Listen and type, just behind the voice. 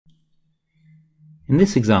In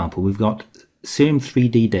this example, we've got Cerium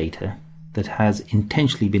 3D data that has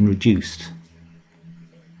intentionally been reduced.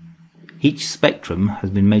 Each spectrum has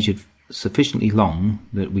been measured sufficiently long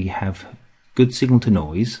that we have good signal to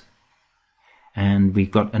noise, and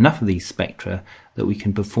we've got enough of these spectra that we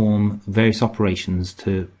can perform various operations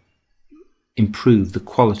to improve the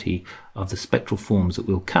quality of the spectral forms that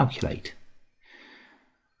we'll calculate.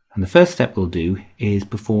 And the first step we'll do is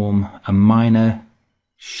perform a minor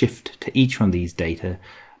shift to each one of these data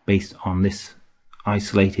based on this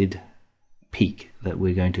isolated peak that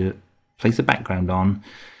we're going to place a background on,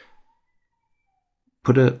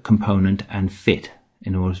 put a component and fit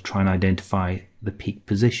in order to try and identify the peak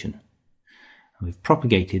position. And we've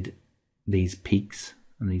propagated these peaks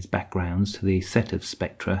and these backgrounds to the set of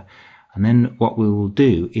spectra, and then what we will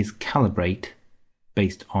do is calibrate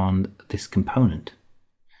based on this component.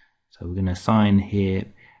 So we're going to assign here,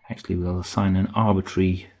 actually we'll assign an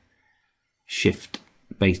arbitrary shift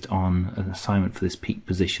based on an assignment for this peak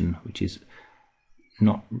position, which is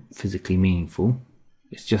not physically meaningful.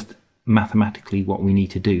 It's just mathematically what we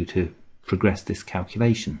need to do to progress this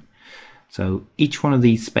calculation. So each one of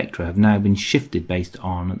these spectra have now been shifted based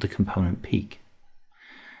on the component peak.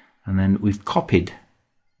 And then we've copied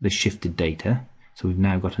the shifted data, so we've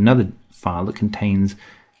now got another file that contains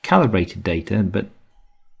calibrated data, but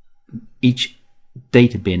each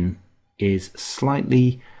data bin is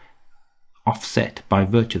slightly offset by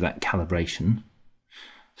virtue of that calibration.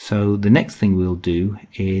 So the next thing we'll do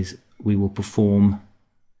is we will perform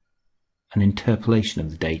an interpolation of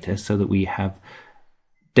the data so that we have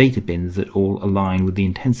data bins that all align with the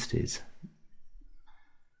intensities.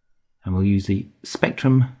 And we'll use the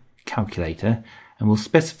spectrum calculator, and we'll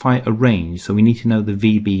specify a range, so we need to know the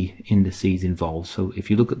VB indices involved. So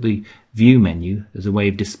if you look at the view menu, there's a way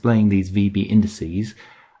of displaying these VB indices,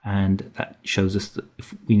 and that shows us that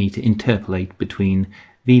if we need to interpolate between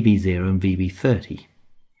VB0 and VB30.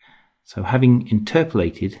 So having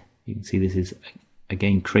interpolated, you can see this is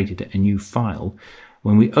again created a new file.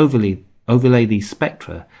 When we overlay these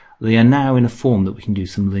spectra, they are now in a form that we can do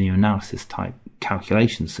some linear analysis type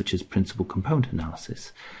calculations, such as principal component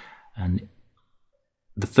analysis. And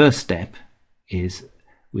the first step is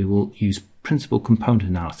we will use principal component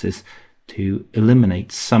analysis to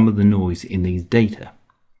eliminate some of the noise in these data.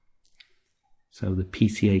 So the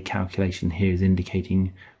PCA calculation here is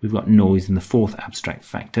indicating we've got noise in the fourth abstract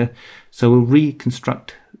factor. So we'll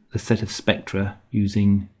reconstruct the set of spectra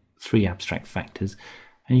using 3 abstract factors,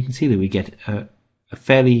 and you can see that we get a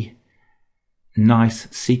fairly nice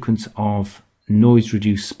sequence of noise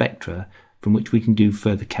reduced spectra from which we can do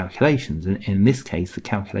further calculations. And in this case, the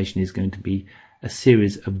calculation is going to be a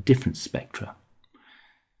series of different spectra.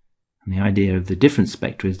 And the idea of the different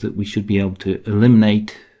spectra is that we should be able to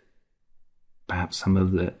eliminate perhaps some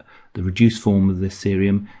of the reduced form of this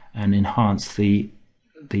cerium and enhance the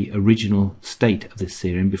original state of this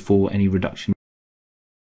cerium before any reduction.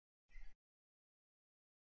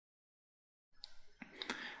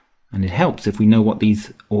 And it helps if we know what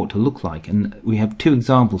these ought to look like. And we have 2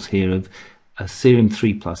 examples here of a Cerium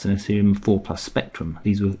 3+ and a Cerium 4+ spectrum.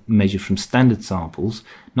 These were measured from standard samples,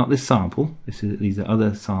 not this sample. These are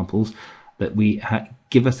other samples that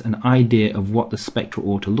give us an idea of what the spectra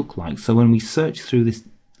ought to look like. So when we search through this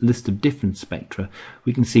list of different spectra,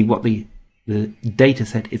 we can see what the data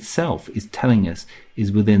set itself is telling us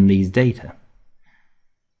is within these data.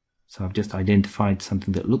 So I've just identified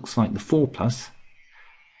something that looks like the 4+,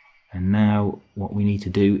 and now what we need to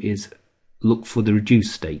do is look for the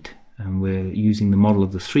reduced state, and we're using the model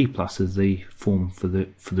of the 3+ as the form for the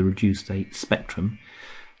reduced state spectrum.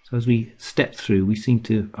 So as we step through, we seem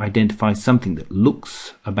to identify something that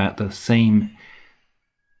looks about the same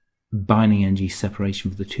binding energy separation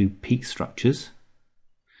for the 2 peak structures,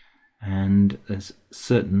 and there's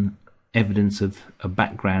certain evidence of a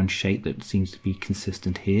background shape that seems to be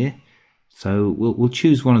consistent here. So we'll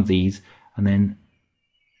choose one of these and then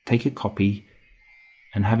take a copy,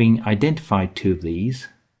 and having identified 2 of these,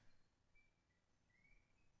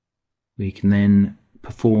 we can then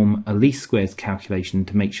perform a least squares calculation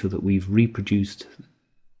to make sure that we've reproduced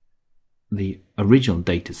the original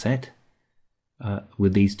data set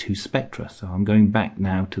with these 2 spectra. So I'm going back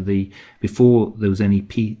now to before there was any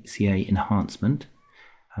PCA enhancement,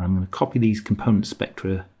 and I'm going to copy these component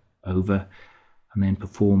spectra over and then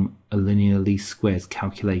perform a linear least squares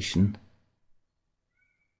calculation.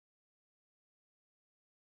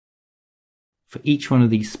 For each one of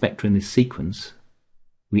these spectra in this sequence,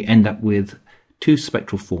 we end up with 2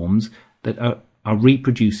 spectral forms that are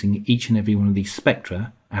reproducing each and every one of these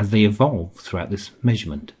spectra as they evolve throughout this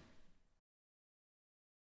measurement.